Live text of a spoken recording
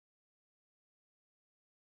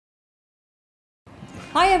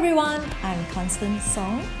Hi everyone, I'm Constance.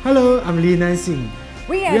 Hello, I'm Xing.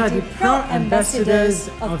 We are the proud ambassadors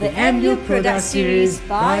of the MU product series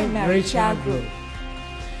by Mary Chia Group.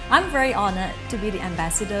 I'm very honored to be the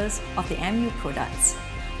ambassadors of the MU products,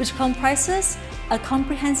 which comprises a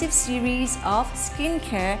comprehensive series of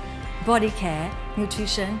skincare, body care,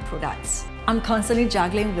 nutrition products. I'm constantly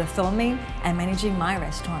juggling with filming and managing my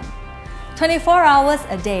restaurant. 24 hours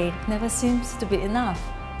a day never seems to be enough,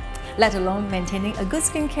 let alone maintaining a good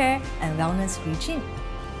skincare and wellness regime.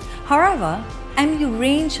 However, MU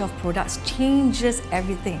range of products changes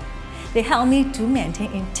everything. They help me to maintain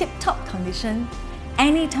in tip-top condition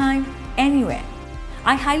anytime, anywhere.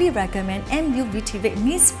 I highly recommend MU V.TIVATE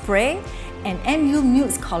Mist Spray and MU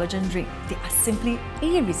MIEUX Collagen Drink. They are simply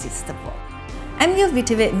irresistible. MU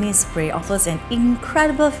V.TIVATE Mist Spray offers an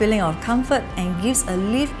incredible feeling of comfort and gives a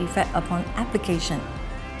lift effect upon application.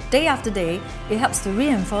 Day after day, it helps to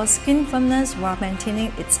reinforce skin firmness while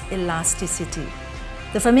maintaining its elasticity.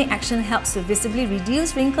 The firming action helps to visibly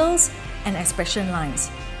reduce wrinkles and expression lines,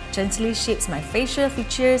 gently shapes my facial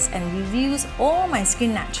features and reveals all my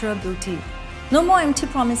skin natural beauty. No more empty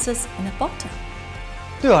promises in a bottle.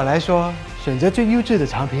 对我来说，选择最优质的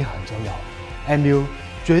产品很重要。MU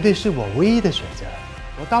绝对是我唯一的选择。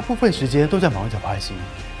我大部分时间都在忙着拍戏，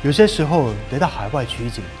有些时候得到海外取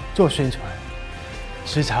景做宣传，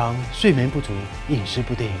时常睡眠不足、饮食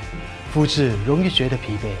不定，肤质容易觉得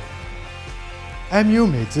疲惫。MU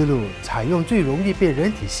美滋露采用最容易被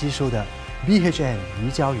人体吸收的 VHN 鱼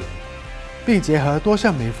胶原，并结合多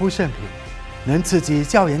项美肤圣品，能刺激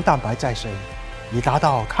胶原蛋白再生，以达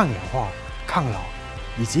到抗氧化、抗老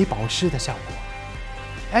以及保湿的效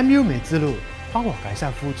果。MU 美滋露帮我改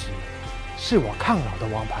善肤质，是我抗老的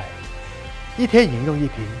王牌。一天饮用一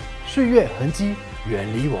瓶，岁月痕迹远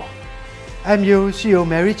离我。MU 是由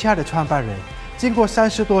Mary Chia 的创办人经过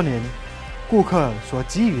30多年顾客所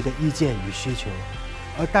给予的意见与需求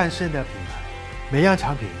而诞生的品牌。每样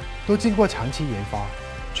产品都经过长期研发，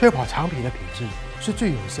确保产品的品质是最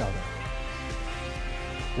有效的。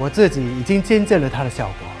我自己已经见证了它的效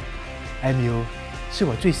果。MU 是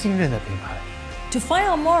我最信任的品牌。To find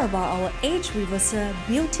out more about our age reverser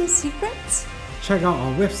beauty secrets, check out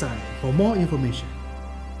our website for more information.